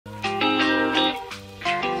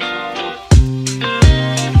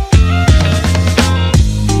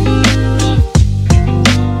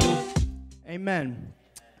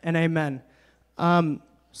and amen.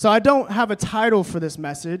 So I don't have a title for this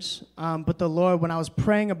message, but the Lord, when I was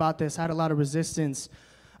praying about this, I had a lot of resistance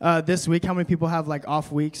this week. How many people have like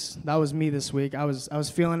off weeks? That was me this week. I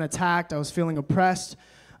was feeling attacked. I was feeling oppressed,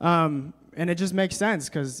 and it just makes sense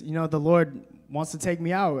because the Lord wants to take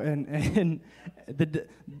me out, and the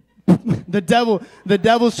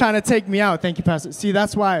devil's trying to take me out. Thank you, Pastor. See,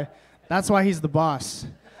 that's why he's the boss.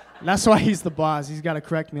 That's why he's the boss. He's got to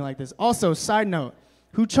correct me like this. Also, side note,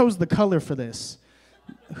 who chose the color for this?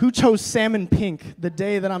 Who chose salmon pink the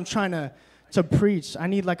day that I'm trying to preach? I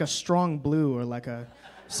need like a strong blue or like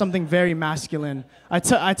something very masculine. I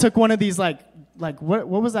took one of these like what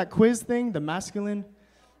was that quiz thing? The masculine?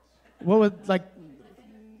 What was like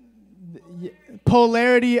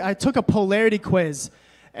polarity? I took a polarity quiz.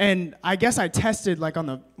 And I guess I tested like on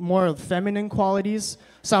the more feminine qualities.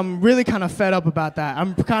 So I'm really kind of fed up about that.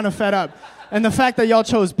 I'm kind of fed up. And the fact that y'all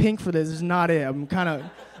chose pink for this is not it. I'm kind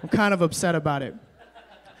of upset about it.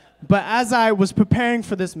 But as I was preparing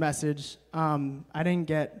for this message, I didn't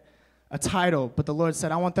get a title, but the Lord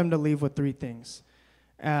said, I want them to leave with 3 things.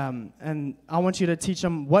 And I want you to teach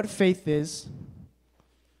them what faith is,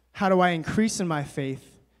 how do I increase in my faith,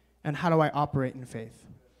 and how do I operate in faith.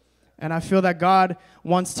 And I feel that God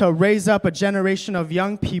wants to raise up a generation of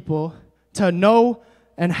young people to know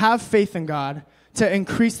and have faith in God, to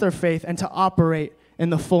increase their faith, and to operate in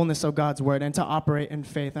the fullness of God's word, and to operate in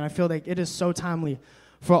faith. And I feel like it is so timely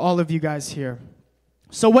for all of you guys here.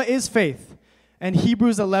 So what is faith? In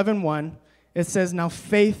Hebrews 11:1, it says, now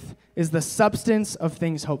faith is the substance of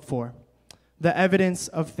things hoped for, the evidence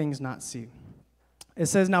of things not seen. It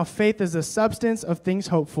says, now faith is the substance of things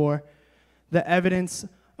hoped for, the evidence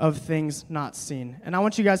of things not seen. And I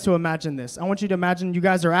want you guys to imagine this. I want you to imagine you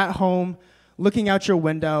guys are at home looking out your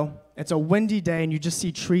window. It's a windy day and you just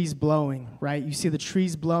see trees blowing, right? You see the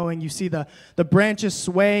trees blowing. You see the branches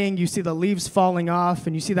swaying. You see the leaves falling off.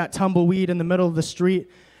 And you see that tumbleweed in the middle of the street.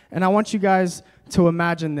 And I want you guys to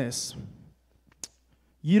imagine this.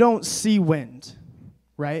 You don't see wind,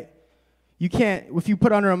 right? You can't, if you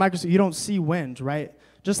put under a microscope, you don't see wind, right?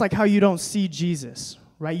 Just like how you don't see Jesus,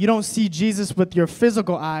 right? You don't see Jesus with your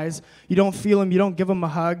physical eyes. You don't feel him. You don't give him a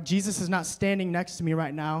hug. Jesus is not standing next to me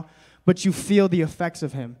right now, but you feel the effects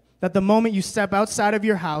of him. That the moment you step outside of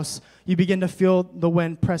your house, you begin to feel the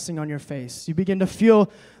wind pressing on your face. You begin to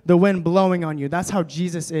feel the wind blowing on you. That's how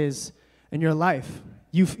Jesus is in your life.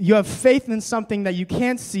 You have faith in something that you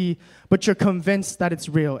can't see, but you're convinced that it's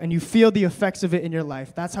real, and you feel the effects of it in your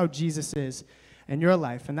life. That's how Jesus is in your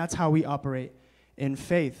life, and that's how we operate in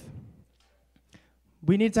faith.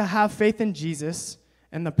 We need to have faith in Jesus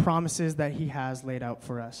and the promises that he has laid out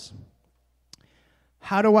for us.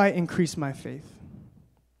 How do I increase my faith?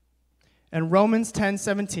 In Romans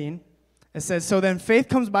 10:17, it says, so then faith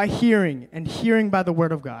comes by hearing, and hearing by the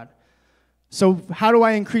word of God. So how do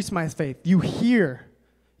I increase my faith? You hear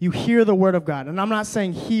the word of God. And I'm not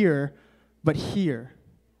saying hear, but hear,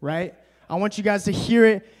 right? I want you guys to hear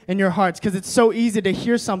it in your hearts because it's so easy to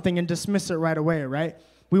hear something and dismiss it right away, right?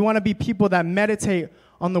 We want to be people that meditate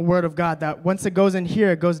on the word of God, that once it goes in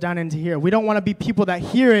here, it goes down into here. We don't want to be people that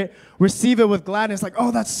hear it, receive it with gladness, like,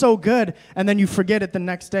 oh, that's so good, and then you forget it the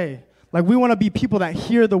next day. Like, we want to be people that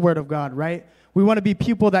hear the word of God, right? We want to be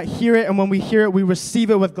people that hear it, and when we hear it, we receive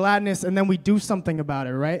it with gladness, and then we do something about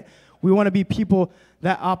it, right? We want to be people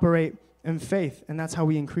that operate in faith, and that's how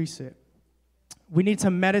we increase it. We need to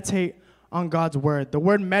meditate on God's word. The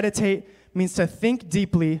word meditate means to think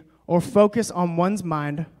deeply or focus on one's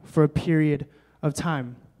mind for a period of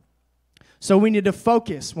time. So we need to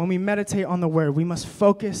focus. When we meditate on the word, we must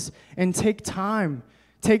focus and take time.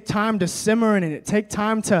 Take time to simmer in it. Take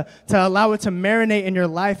time to allow it to marinate in your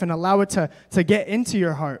life and allow it to get into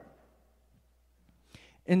your heart.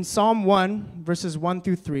 In Psalm 1, verses 1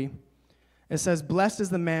 through 3, it says, blessed is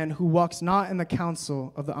the man who walks not in the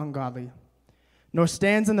counsel of the ungodly, nor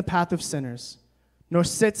stands in the path of sinners, nor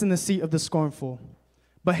sits in the seat of the scornful.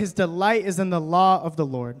 But his delight is in the law of the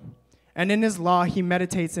Lord, and in his law he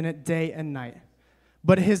meditates in it day and night.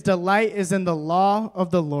 But his delight is in the law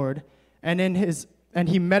of the Lord, and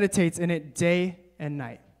he meditates in it day and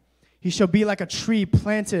night. He shall be like a tree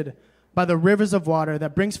planted by the rivers of water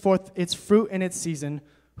that brings forth its fruit in its season,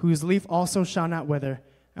 whose leaf also shall not wither,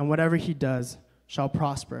 and whatever he does shall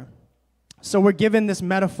prosper. So we're given this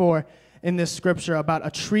metaphor in this scripture about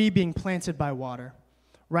a tree being planted by water.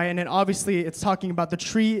 Right, and then obviously it's talking about the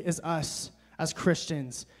tree is us as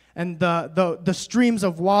Christians. And the streams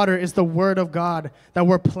of water is the word of God that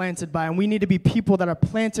we're planted by. And we need to be people that are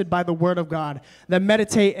planted by the word of God, that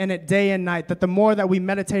meditate in it day and night, that the more that we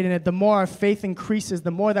meditate in it, the more our faith increases,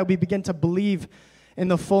 the more that we begin to believe in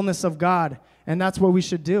the fullness of God And that's what we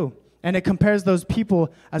should do. And it compares those people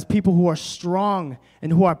as people who are strong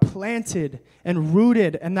and who are planted and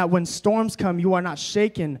rooted, and that when storms come, you are not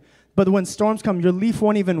shaken. But when storms come, your leaf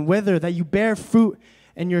won't even wither, that you bear fruit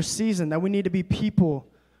in your season, that we need to be people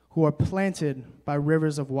who are planted by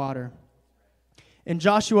rivers of water. In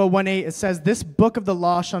Joshua 1:8, it says, "This book of the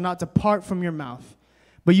law shall not depart from your mouth,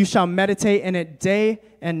 but you shall meditate in it day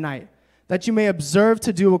and night, that you may observe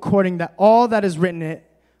to do according to all that is written in it,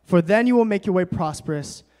 for then you will make your way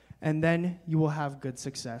prosperous, and then you will have good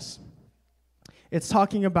success." It's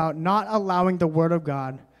talking about not allowing the word of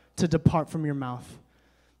God to depart from your mouth,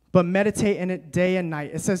 but meditate in it day and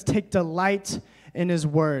night. It says take delight in his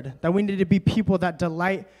word, that we need to be people that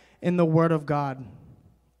delight in the word of God.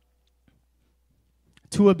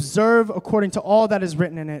 To observe according to all that is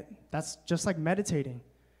written in it, that's just like meditating.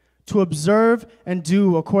 To observe and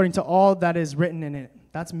do according to all that is written in it,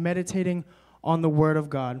 that's meditating on the word of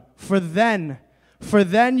God. For then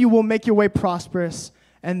you will make your way prosperous,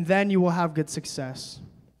 and then you will have good success.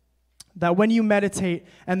 That when you meditate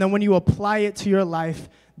and then when you apply it to your life,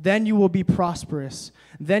 then you will be prosperous.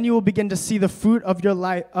 Then you will begin to see the fruit of your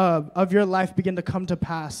life begin to come to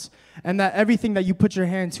pass, and that everything that you put your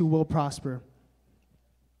hand to will prosper.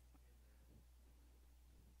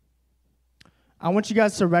 I want you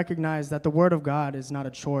guys to recognize that the Word of God is not a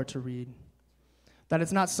chore to read. That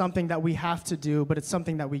it's not something that we have to do, but it's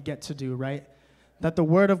something that we get to do, right? That the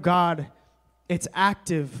Word of God, it's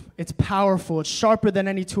active, it's powerful, it's sharper than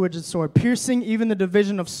any two-edged sword, piercing even the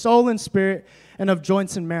division of soul and spirit and of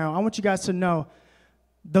joints and marrow. I want you guys to know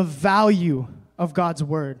the value of God's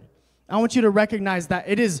Word. I want you to recognize that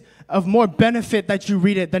it is of more benefit that you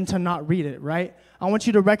read it than to not read it, right? I want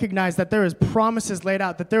you to recognize that there is promises laid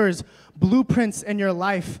out, that there is blueprints in your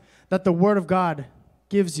life that the Word of God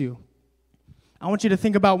gives you. I want you to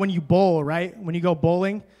think about when you bowl, right? When you go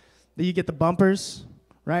bowling, that you get the bumpers,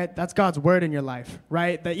 right? That's God's Word in your life,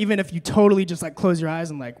 right? That even if you totally just like close your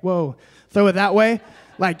eyes and like, whoa, throw it that way,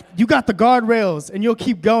 like you got the guardrails and you'll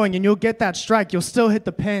keep going and you'll get that strike. You'll still hit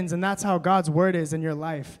the pins, and that's how God's Word is in your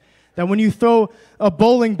life. That when you throw a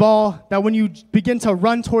bowling ball, that when you begin to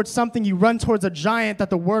run towards something, you run towards a giant, that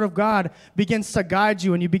the Word of God begins to guide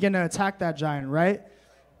you and you begin to attack that giant, right?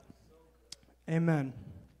 Amen.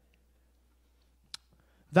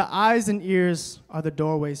 The eyes and ears are the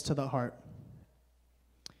doorways to the heart.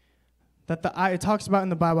 It talks about in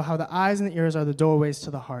the Bible how the eyes and the ears are the doorways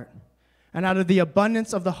to the heart. And out of the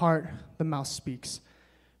abundance of the heart, the mouth speaks.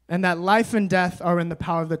 And that life and death are in the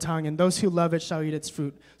power of the tongue, and those who love it shall eat its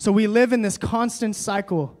fruit. So we live in this constant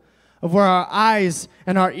cycle of where our eyes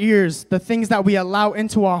and our ears, the things that we allow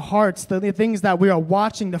into our hearts, the things that we are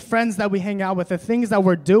watching, the friends that we hang out with, the things that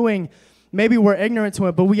we're doing, maybe we're ignorant to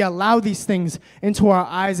it, but we allow these things into our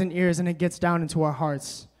eyes and ears, and it gets down into our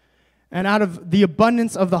hearts. And out of the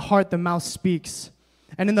abundance of the heart, the mouth speaks.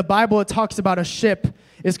 And in the Bible, it talks about a ship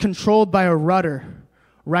is controlled by a rudder,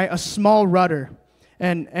 right? A small rudder.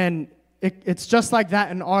 And it's just like that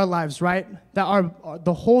in our lives, right? That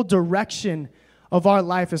the whole direction of our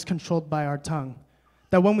life is controlled by our tongue.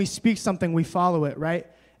 That when we speak something, we follow it, right?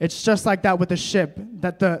 It's just like that with a ship.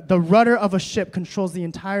 That the rudder of a ship controls the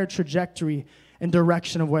entire trajectory and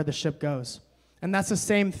direction of where the ship goes. And that's the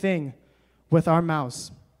same thing with our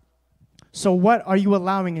mouths. So what are you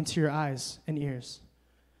allowing into your eyes and ears?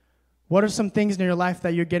 What are some things in your life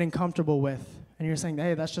that you're getting comfortable with? And you're saying,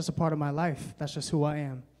 hey, that's just a part of my life. That's just who I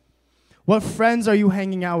am. What friends are you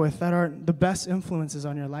hanging out with that are the best influences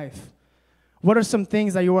on your life? What are some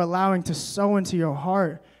things that you are allowing to sow into your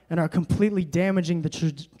heart and are completely damaging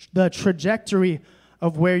the trajectory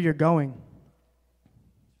of where you're going?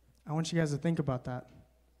 I want you guys to think about that.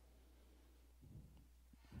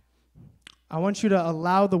 I want you to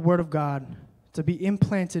allow the Word of God to be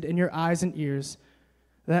implanted in your eyes and ears,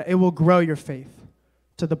 that it will grow your faith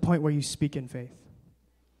to the point where you speak in faith.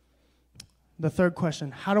 The third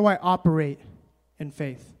question, how do I operate in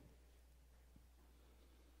faith?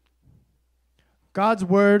 God's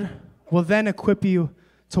Word will then equip you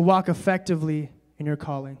to walk effectively in your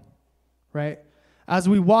calling, right? As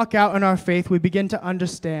we walk out in our faith, we begin to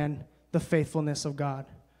understand the faithfulness of God.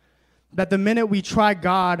 That the minute we try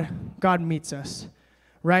God, God meets us,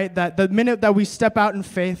 right? That the minute that we step out in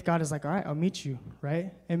faith, God is like, all right, I'll meet you,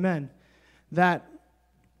 right? Amen. That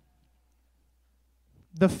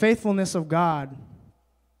the faithfulness of God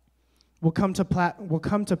will come to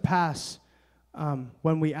pass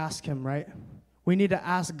when we ask Him, right? We need to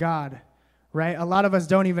ask God, right? A lot of us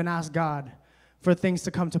don't even ask God for things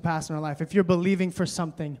to come to pass in our life. If you're believing for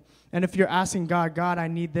something, and if you're asking God, God, I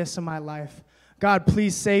need this in my life. God,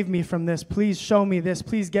 please save me from this. Please show me this.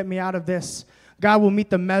 Please get me out of this. God will meet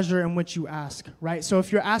the measure in which you ask, right? So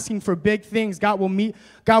if you're asking for big things, God will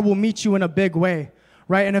meet you in a big way,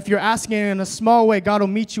 right? And if you're asking in a small way, God will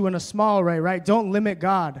meet you in a small way, right? Don't limit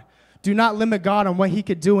God. Do not limit God on what he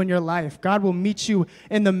could do in your life. God will meet you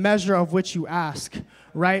in the measure of which you ask,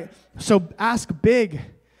 right? So ask big.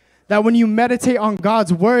 That when you meditate on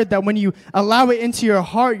God's word, that when you allow it into your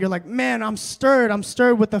heart, you're like, man, I'm stirred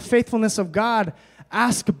with the faithfulness of God.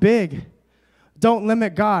 Ask big. Don't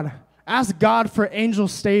limit God. Ask God for Angel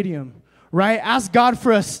Stadium, right? Ask God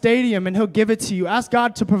for a stadium and he'll give it to you. Ask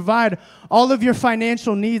God to provide all of your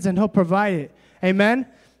financial needs and he'll provide it. Amen?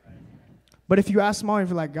 But if you ask small, if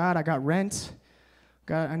you're like, God, I got rent.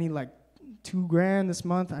 God, I need like $2,000 this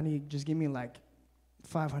month. Just give me like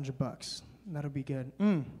 $500. That'll be good.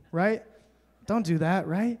 Right? Don't do that,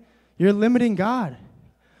 right? You're limiting God.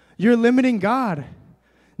 You're limiting God.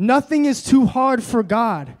 Nothing is too hard for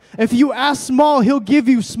God. If you ask small, he'll give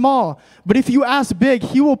you small. But if you ask big,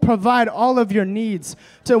 he will provide all of your needs.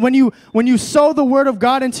 So when you sow the word of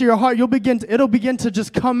God into your heart, it'll begin to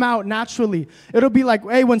just come out naturally. It'll be like,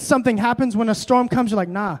 hey, when something happens, when a storm comes, you're like,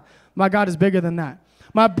 nah, my God is bigger than that.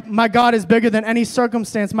 My God is bigger than any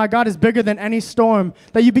circumstance. My God is bigger than any storm.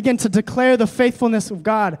 That you begin to declare the faithfulness of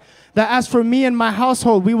God. That as for me and my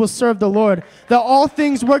household, we will serve the Lord. That all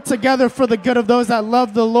things work together for the good of those that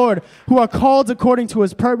love the Lord, who are called according to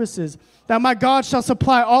his purposes. That my God shall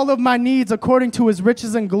supply all of my needs according to his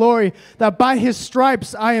riches and glory. That by his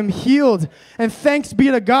stripes I am healed. And thanks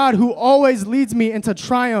be to God who always leads me into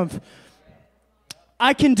triumph.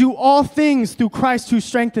 I can do all things through Christ who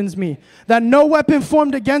strengthens me. That no weapon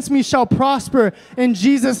formed against me shall prosper in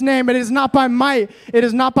Jesus' name. It is not by might, it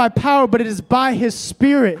is not by power, but it is by his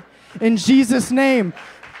Spirit in Jesus' name.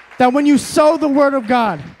 That when you sow the word of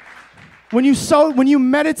God, when you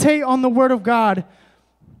meditate on the word of God,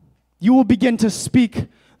 you will begin to speak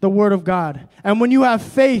the word of God. And when you have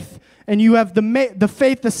faith, and you have the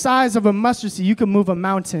faith the size of a mustard seed, you can move a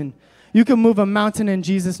mountain. You can move a mountain in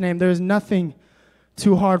Jesus' name. There is nothing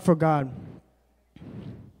too hard for God.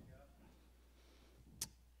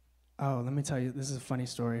 Oh, let me tell you, this is a funny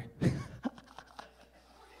story.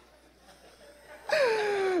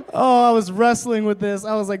 Oh, I was wrestling with this.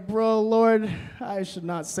 I was like, bro, Lord, I should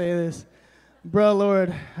not say this. Bro,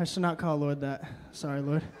 Lord, I should not call Lord that. Sorry,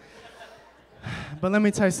 Lord. But let me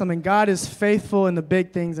tell you something. God is faithful in the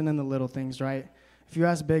big things and in the little things, right? If you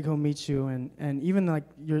ask big, he'll meet you. And even like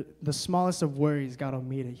the smallest of worries, God will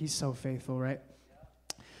meet it. He's so faithful, right?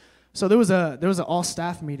 So there was an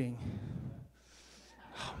all-staff meeting.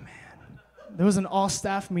 Oh, man. There was an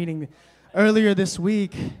all-staff meeting earlier this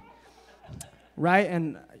week, right?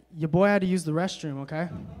 And your boy had to use the restroom, okay?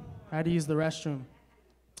 I had to use the restroom.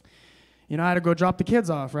 You know, I had to go drop the kids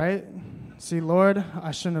off, right? See, Lord,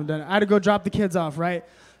 I shouldn't have done it. I had to go drop the kids off, right?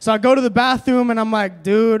 So I go to the bathroom, and I'm like,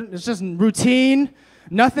 dude, it's just routine.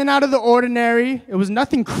 Nothing out of the ordinary. It was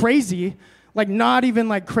nothing crazy. Like, not even,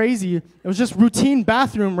 like, crazy. It was just routine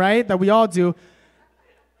bathroom, right, that we all do.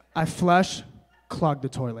 I flush, clog the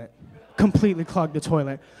toilet. Completely clog the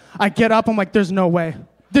toilet. I get up, I'm like, there's no way.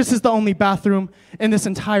 This is the only bathroom in this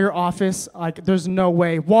entire office. Like, there's no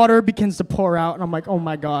way. Water begins to pour out, and I'm like, oh,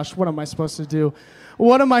 my gosh, what am I supposed to do?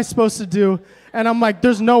 What am I supposed to do? And I'm like,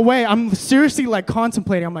 there's no way. I'm seriously, like,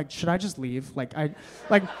 contemplating. I'm like, should I just leave?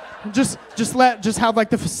 Just have, like,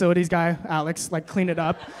 the facilities guy, Alex, like, clean it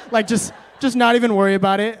up. Like, just not even worry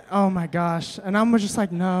about it. Oh, my gosh. And I'm just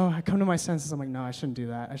like, no. I come to my senses. I'm like, no, I shouldn't do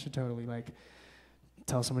that. I should totally, like,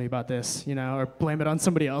 tell somebody about this, you know, or blame it on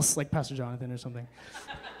somebody else, like Pastor Jonathan or something.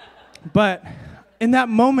 But in that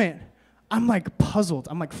moment, I'm, like, puzzled.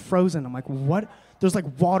 I'm, like, frozen. I'm like, what? There's,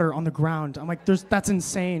 like, water on the ground. I'm like, that's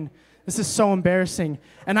insane. This is so embarrassing.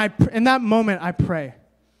 And in that moment, I pray.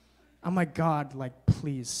 I'm like, God, like,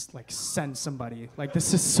 please, like, send somebody. Like,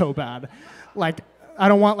 this is so bad. Like, I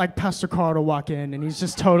don't want, like, Pastor Carl to walk in, and he's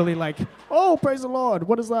just totally like, oh, praise the Lord.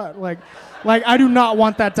 What is that? Like, I do not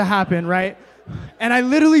want that to happen, right? And I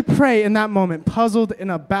literally pray in that moment, puzzled in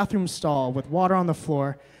a bathroom stall with water on the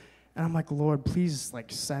floor. And I'm like, Lord, please,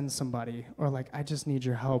 like, send somebody. Or, like, I just need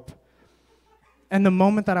your help. And the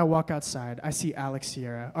moment that I walk outside, I see Alex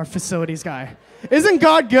Sierra, our facilities guy. Isn't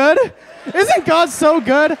God good? Isn't God so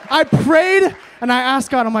good? I prayed and I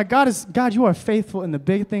asked God, I'm like, God, you are faithful in the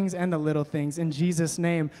big things and the little things. In Jesus'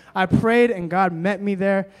 name. I prayed and God met me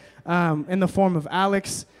there in the form of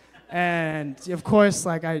Alex. And of course,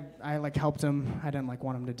 like I like helped him. I didn't like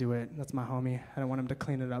want him to do it. That's my homie. I didn't want him to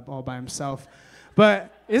clean it up all by himself.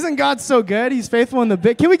 But isn't God so good? He's faithful in the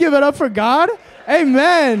big. Can we give it up for God?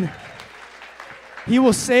 Amen. He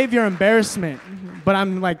will save your embarrassment. But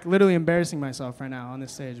I'm like literally embarrassing myself right now on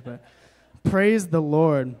this stage. But praise the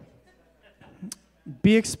Lord.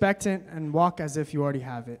 Be expectant and walk as if you already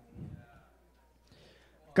have it.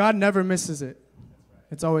 God never misses it.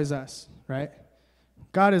 It's always us, right?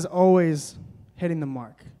 God is always hitting the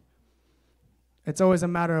mark. It's always a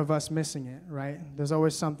matter of us missing it, right? There's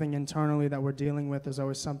always something internally that we're dealing with. There's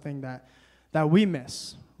always something that we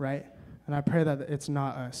miss, right? And I pray that it's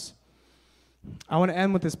not us. I want to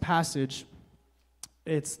end with this passage.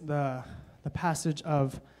 It's the passage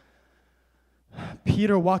of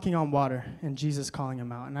Peter walking on water and Jesus calling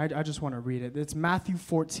him out. And I just want to read it. It's Matthew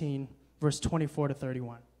 14, verse 24 to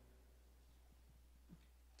 31.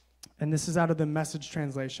 And this is out of the Message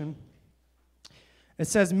translation. It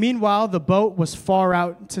says, "Meanwhile, the boat was far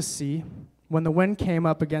out to sea when the wind came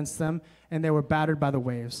up against them, and they were battered by the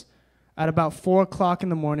waves. At about 4 o'clock in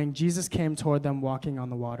the morning, Jesus came toward them walking on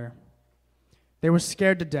the water. They were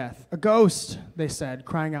scared to death. 'A ghost,' they said,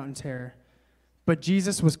 crying out in terror. But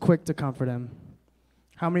Jesus was quick to comfort them."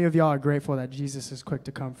 How many of y'all are grateful that Jesus is quick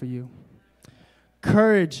to comfort you?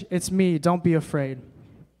 "Courage, it's me, don't be afraid."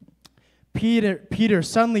 Peter,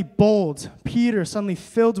 suddenly bold, Peter, suddenly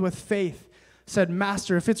filled with faith, said,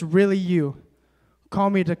 "Master, if it's really you, call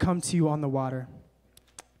me to come to you on the water."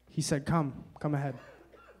 He said, come ahead.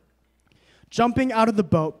 Jumping out of the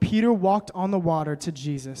boat, Peter walked on the water to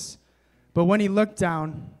Jesus. But when he looked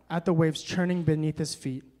down at the waves churning beneath his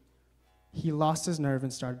feet, he lost his nerve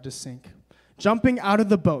and started to sink. Jumping out of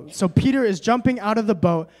the boat. So Peter is jumping out of the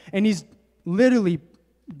boat, and he's literally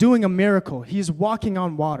doing a miracle. He's walking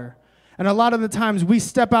on water. And a lot of the times we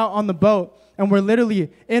step out on the boat and we're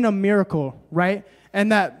literally in a miracle, right?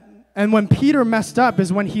 And when Peter messed up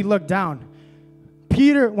is when he looked down.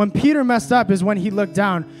 When Peter messed up is when he looked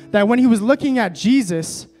down. That when he was looking at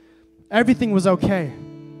Jesus, everything was okay.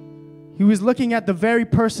 He was looking at the very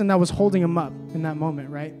person that was holding him up in that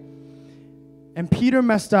moment, right? And Peter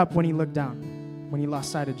messed up when he looked down, when he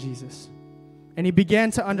lost sight of Jesus. And he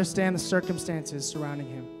began to understand the circumstances surrounding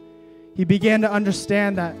him. He began to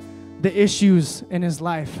understand that the issues in his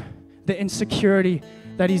life, the insecurity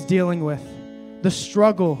that he's dealing with, the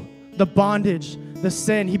struggle, the bondage, the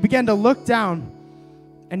sin. He began to look down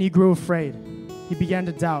and he grew afraid. He began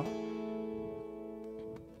to doubt.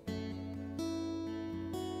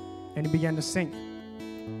 And he began to sink.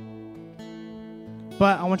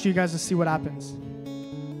 But I want you guys to see what happens.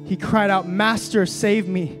 He cried out, "Master, save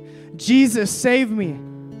me. Jesus, save me."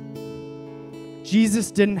 Jesus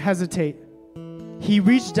didn't hesitate. He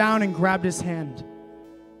reached down and grabbed his hand.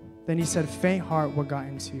 Then he said, "Faint heart, what got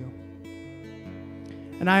into you?"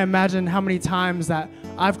 And I imagine how many times that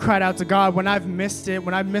I've cried out to God when I've missed it,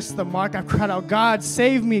 when I've missed the mark. I've cried out, "God,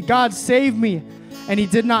 save me. God, save me." And he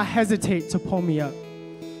did not hesitate to pull me up.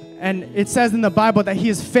 And it says in the Bible that he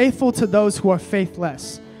is faithful to those who are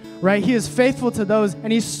faithless, right? He is faithful to those,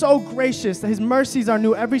 and he's so gracious that his mercies are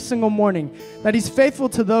new every single morning, that he's faithful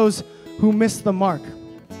to those who miss the mark.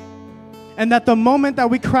 And that the moment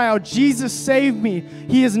that we cry out, "Jesus, save me,"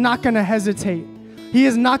 he is not going to hesitate. He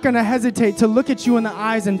is not going to hesitate to look at you in the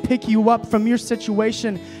eyes and pick you up from your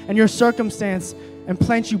situation and your circumstance and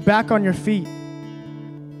plant you back on your feet.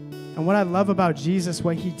 And what I love about Jesus,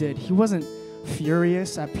 what he did, he wasn't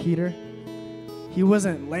furious at Peter. He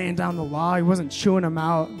wasn't laying down the law. He wasn't chewing him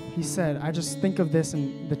out. He said, I just think of this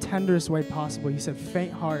in the tenderest way possible. He said,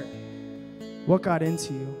 "Faint heart, what got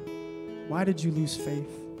into you? Why did you lose faith?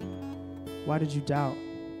 Why did you doubt?"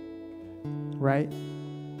 Right?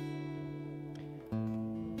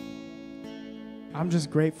 I'm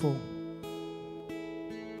just grateful.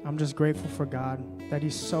 I'm just grateful for God that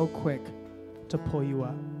he's so quick to pull you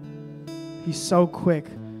up. He's so quick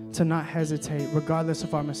to not hesitate, regardless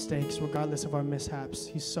of our mistakes, regardless of our mishaps.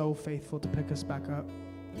 He's so faithful to pick us back up.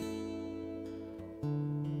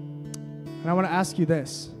 And I want to ask you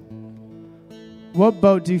this. What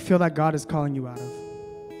boat do you feel that God is calling you out of?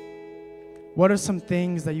 What are some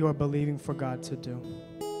things that you are believing for God to do?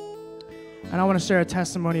 And I want to share a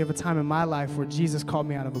testimony of a time in my life where Jesus called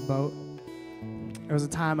me out of a boat. It was a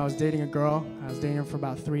time I was dating a girl. I was dating her for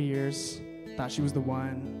about 3 years. Thought she was the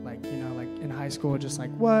one, like in high school, just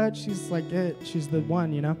like, what? She's like it. She's the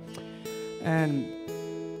one, And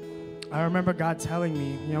I remember God telling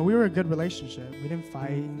me, we were a good relationship. We didn't fight.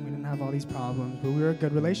 We didn't have all these problems, but we were a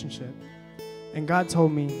good relationship. And God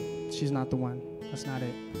told me, she's not the one. That's not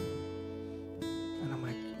it. And I'm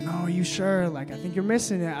like, no, are you sure? Like, I think you're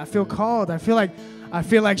missing it. I feel called. I feel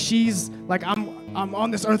like she's like, I'm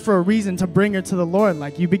on this earth for a reason, to bring her to the Lord.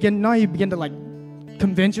 Like you begin to like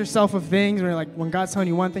convince yourself of things, or like when God's telling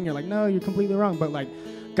you one thing, you're like, no, you're completely wrong. But like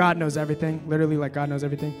God knows everything, literally, like God knows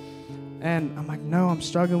everything. And I'm like, no, I'm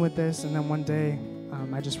struggling with this. And then one day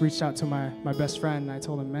I just reached out to my best friend, and I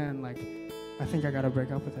told him, man, like I think I got to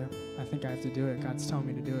break up with her. I think I have to do it. God's telling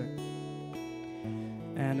me to do it.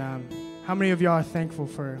 And how many of y'all are thankful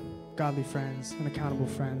for godly friends and accountable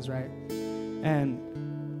friends, right?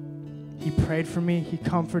 And he prayed for me. He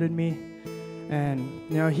comforted me. And,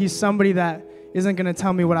 you know, he's somebody that isn't going to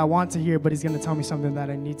tell me what I want to hear, but he's going to tell me something that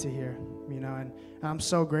I need to hear, you know, and I'm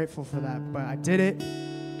so grateful for that. But I did it.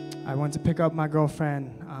 I went to pick up my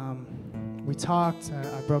girlfriend. We talked.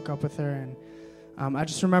 I broke up with her, and I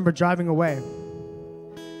just remember driving away.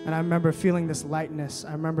 And I remember feeling this lightness.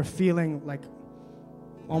 I remember feeling like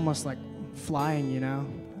almost like flying, you know.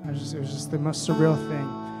 It was just the most surreal thing.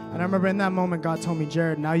 And I remember in that moment, God told me,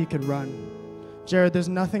 Jared, now you could run. Jared, there's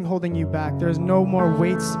nothing holding you back. There's no more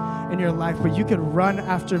weights in your life, but you could run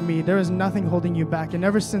after me. There is nothing holding you back. And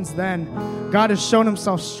ever since then, God has shown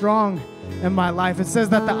himself strong in my life. It says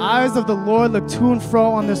that the eyes of the Lord look to and fro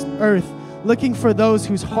on this earth, looking for those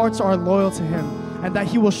whose hearts are loyal to him, and that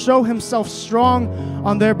he will show himself strong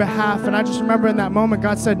on their behalf. And I just remember in that moment,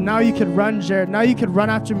 God said, now you can run, Jared. Now you can run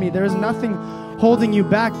after me. There is nothing holding you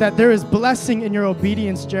back, that there is blessing in your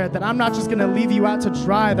obedience, Jared, that I'm not just going to leave you out to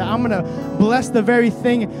dry, that I'm going to bless the very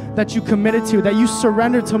thing that you committed to, that you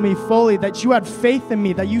surrendered to me fully, that you had faith in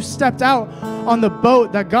me, that you stepped out on the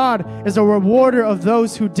boat, that God is a rewarder of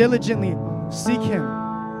those who diligently seek him.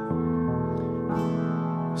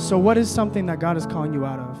 So what is something that God is calling you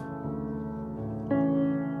out of?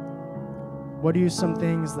 What are some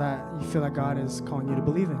things that you feel like God is calling you to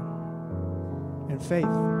believe in faith,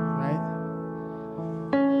 right?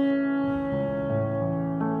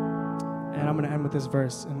 And I'm going to end with this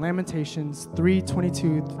verse in Lamentations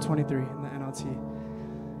 3:22-23 in the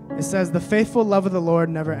NLT. It says, the faithful love of the Lord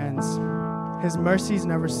never ends. His mercies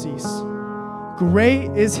never cease. Great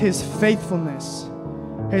is his faithfulness.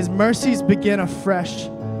 His mercies begin afresh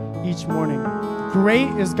each morning. Great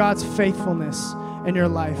is God's faithfulness in your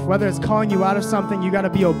life. Whether it's calling you out of something, you got to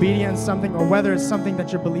be obedient to something, or whether it's something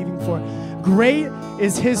that you're believing for. Great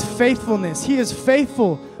is his faithfulness. He is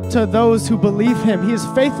faithful to those who believe him. He is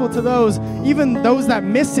faithful to those, even those that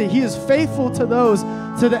miss it. He is faithful to those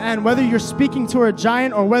to the end. Whether you're speaking to a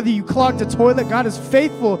giant or whether you clogged a toilet, God is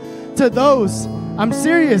faithful to those. I'm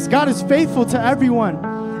serious. God is faithful to everyone.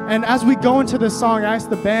 And as we go into this song, I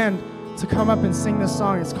asked the band to come up and sing this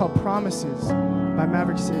song. It's called Promises by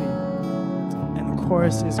Maverick City. And the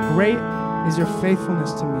chorus is, great is your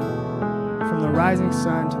faithfulness to me. From the rising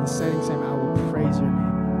sun to the setting sun, I will praise your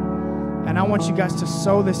name. And I want you guys to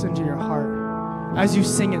sow this into your heart. As you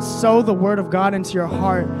sing it, sow the word of God into your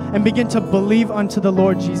heart and begin to believe unto the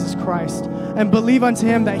Lord Jesus Christ. And believe unto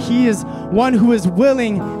him that he is one who is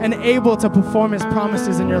willing and able to perform his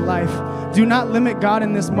promises in your life. Do not limit God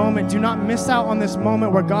in this moment. Do not miss out on this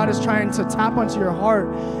moment where God is trying to tap onto your heart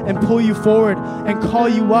and pull you forward and call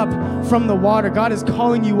you up from the water. God is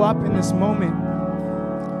calling you up in this moment.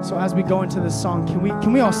 So as we go into this song, can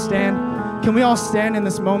we all stand? Can we all stand in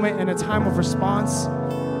this moment in a time of response?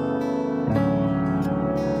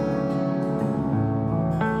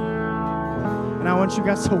 And I want you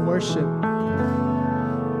guys to worship.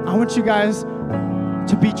 I want you guys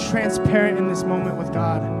to be transparent in this moment with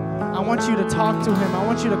God. I want you to talk to him. I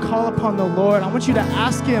want you to call upon the Lord. I want you to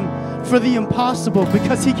ask him for the impossible,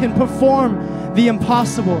 because he can perform the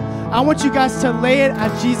impossible. I want you guys to lay it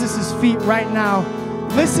at Jesus' feet right now.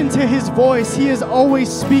 Listen to his voice. He is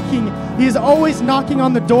always speaking. He is always knocking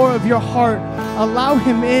on the door of your heart. Allow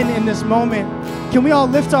him in this moment. Can we all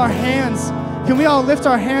lift our hands? Can we all lift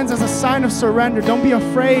our hands as a sign of surrender? Don't be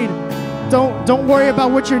afraid. Don't worry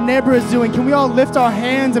about what your neighbor is doing. Can we all lift our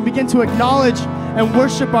hands and begin to acknowledge and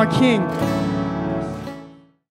worship our King?